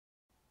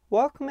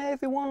Welcome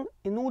everyone.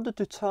 In order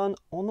to turn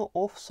on or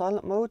off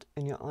silent mode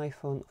in your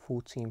iPhone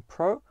 14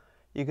 Pro,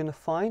 you're going to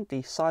find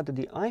the side of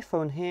the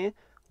iPhone here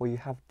where you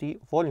have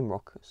the volume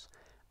rockers.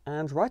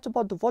 And right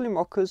above the volume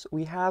rockers,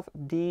 we have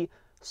the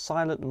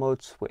silent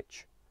mode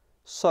switch.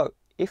 So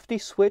if the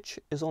switch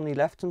is on the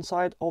left hand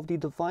side of the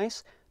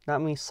device,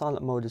 that means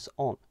silent mode is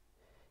on.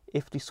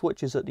 If the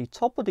switch is at the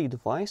top of the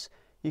device,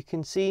 you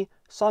can see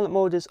silent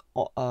mode is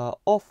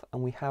off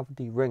and we have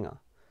the ringer.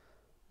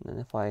 And then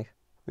if I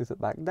move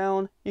it back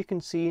down, you can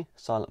see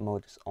silent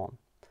mode is on.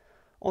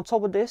 On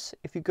top of this,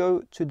 if you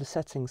go to the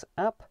settings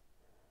app,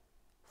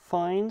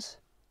 find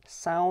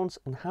sounds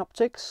and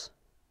haptics,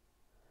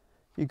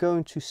 you're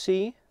going to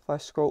see, if I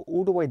scroll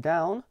all the way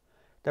down,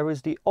 there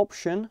is the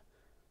option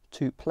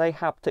to play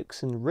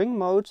haptics in ring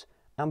mode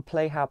and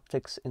play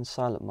haptics in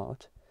silent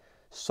mode.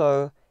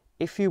 So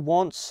if you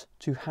want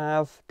to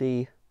have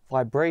the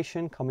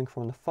vibration coming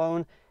from the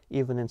phone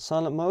even in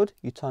silent mode,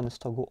 you turn this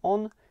toggle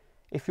on.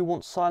 If you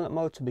want silent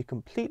mode to be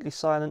completely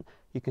silent,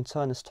 you can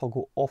turn this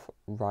toggle off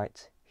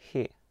right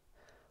here.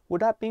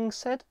 With that being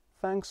said,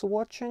 thanks for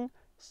watching.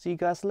 See you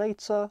guys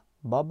later.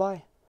 Bye bye.